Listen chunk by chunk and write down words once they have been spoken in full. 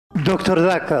Dr.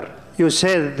 Zakir, you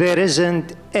said there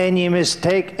isn't any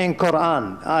mistake in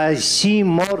Quran. I see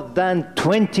more than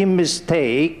 20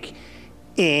 mistakes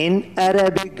in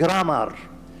Arabic grammar,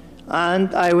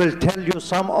 and I will tell you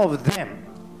some of them.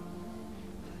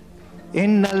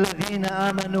 إن الذين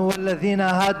آمنوا والذين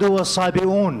هادوا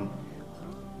والصابئون.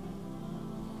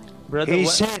 He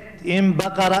said in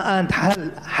Baqarah and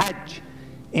Hajj,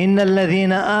 إن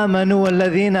الذين آمنوا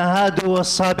والذين هادوا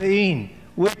والصابئين.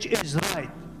 Which is right?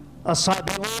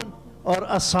 الصابئون or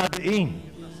الصابئين?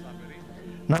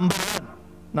 Number one.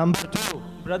 Number two.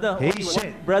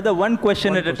 Brother, one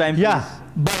question at a time, please. Yeah,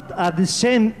 but at the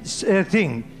same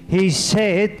thing, he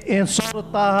said in Surah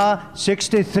Taha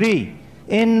 63,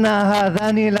 إِنَّ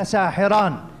هَذَانِ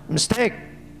لَسَاحِرَانِ. Mistake.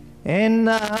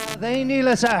 إِنَّ هَذَيْنِ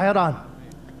لَسَاحِرَانِ.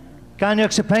 Can you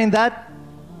explain that?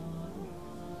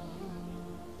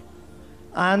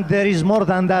 And there is more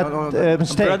than that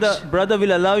mistakes. Brother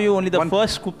will allow you only the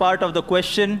first part of the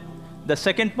question. The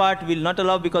second part will not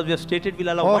allow because we have stated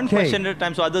we'll allow one question at a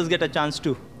time so others get a chance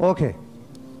too. Okay.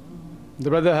 The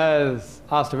brother has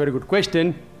asked a very good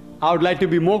question. I would like to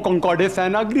be more concordant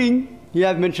and agreeing. He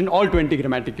has mentioned all 20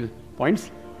 grammatical points.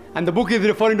 And the book is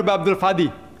referring to Abdul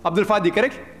Fadi. Abdul Fadi,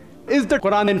 correct? Is the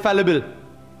Quran infallible?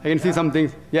 I can see some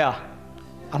things. Yeah.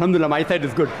 Alhamdulillah, my side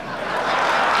is good.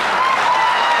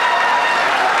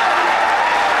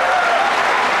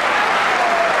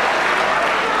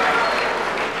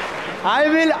 I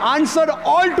will answer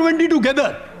all 20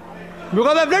 together.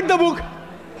 Because I've read the book.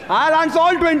 I'll answer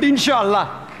all 20,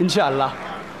 inshallah. Inshallah.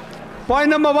 Point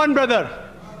number one, brother.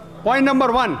 Point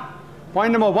number one.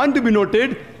 Point number one to be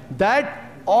noted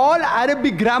that all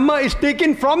Arabic grammar is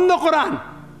taken from the Quran.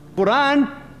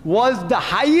 Quran was the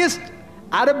highest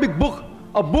Arabic book,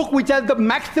 a book which has the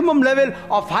maximum level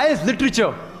of highest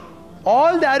literature.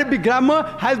 All the Arabic grammar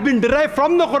has been derived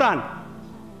from the Quran.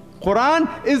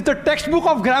 Quran is the textbook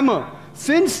of grammar.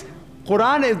 Since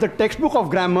Quran is the textbook of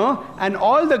grammar and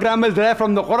all the grammar is derived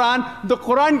from the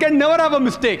Quran can never have a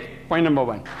mistake. Point number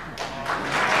one.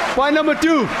 Point number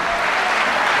two.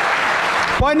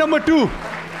 Point number two.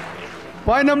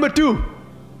 Point number two.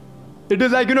 It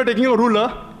is like, taking a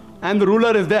ruler and the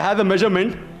ruler is there, has a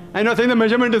measurement, and you're saying the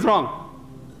measurement is wrong.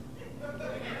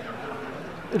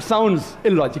 It sounds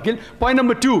illogical. Point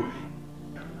number two.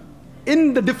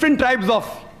 In the different tribes of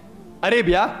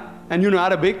Arabia, and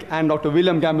Arabic, and Dr.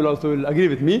 William Campbell also will agree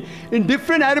with me, in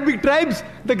different Arabic tribes,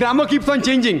 the grammar keeps on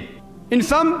changing. In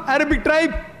some Arabic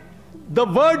tribe, the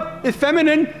word is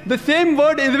feminine, the same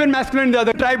word is even masculine in the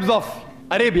other tribes of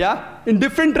Arabia. In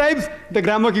different tribes, the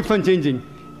grammar keeps on changing.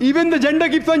 Even the gender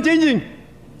keeps on changing.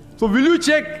 So will you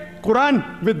check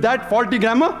Quran with that faulty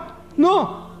grammar?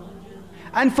 No.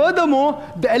 And furthermore,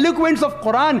 the eloquence of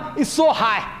Quran is so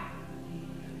high.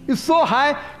 It's so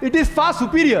high, it is far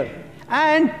superior.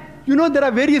 And there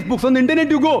are various books on the internet.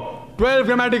 You go 12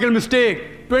 grammatical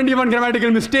mistake, 21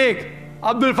 grammatical mistake,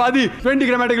 Abdul Fadi 20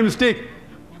 grammatical mistake.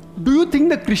 Do you think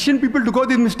the Christian people took out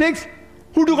these mistakes?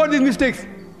 Who took out these mistakes?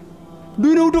 Do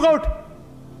you know who took out?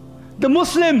 The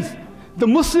Muslims. The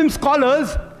Muslim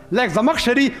scholars like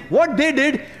Zamakhshari, what they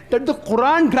did, that the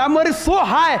Quran grammar is so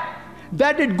high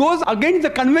that it goes against the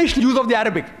conventional use of the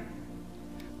Arabic.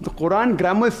 The Quran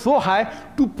grammar is so high.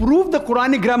 To prove the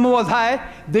Quranic grammar was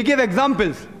high, they gave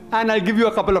examples. And I'll give you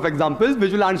a couple of examples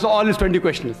which will answer all his 20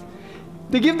 questions.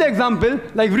 They give the example,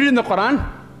 like we read in the Quran,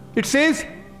 it says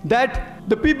that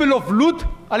the people of Lut,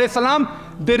 alayhi salam,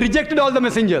 they rejected all the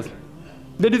messengers.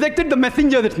 They rejected the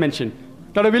messenger that's mentioned.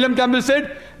 Dr. William Campbell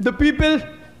said, the people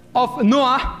of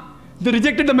Noah, they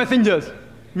rejected the messengers.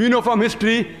 We know from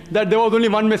history that there was only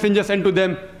one messenger sent to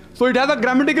them. So it has a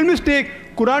grammatical mistake.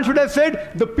 Quran should have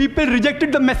said, the people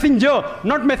rejected the messenger,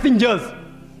 not messengers.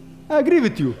 I agree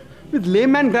with you. With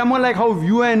layman grammar like how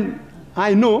you and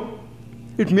I know,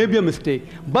 it may be a mistake.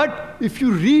 But if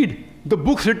you read the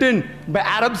books written by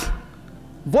Arabs,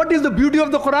 what is the beauty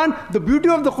of the Quran? The beauty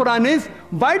of the Quran is,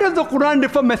 why does the Quran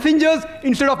refer messengers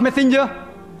instead of messenger?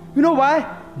 You know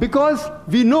why? Because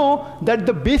we know that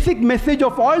the basic message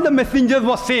of all the messengers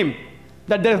was same,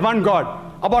 that there is one God,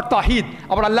 about Tawheed,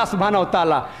 about Allah subhanahu wa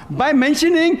ta'ala. By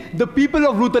mentioning the people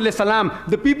of Lut alayhi salam,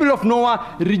 the people of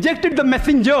Noah rejected the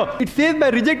messenger. It says by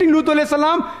rejecting Lut alayhi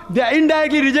salam, they are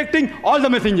indirectly rejecting all the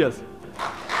messengers.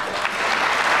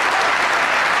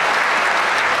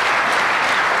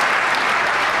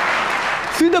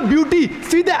 See the beauty,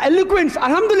 see the eloquence,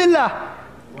 alhamdulillah.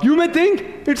 You may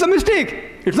think it's a mistake.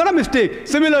 It's not a mistake.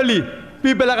 Similarly,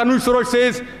 people like Anuj Suraj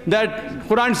says that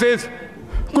Quran says,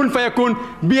 kun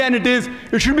fayakun, be and it is.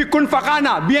 It should be kun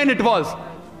fakana, be and it was.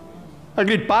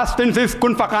 Agreed, past tense is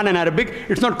kun fakana in Arabic.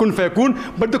 It's not kun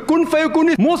fayakun. But the kun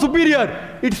fayakun is more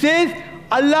superior. It says,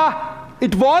 Allah,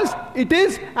 it was, it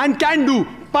is, and can do.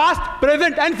 Past,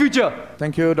 present, and future.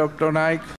 Thank you, Dr. Naik.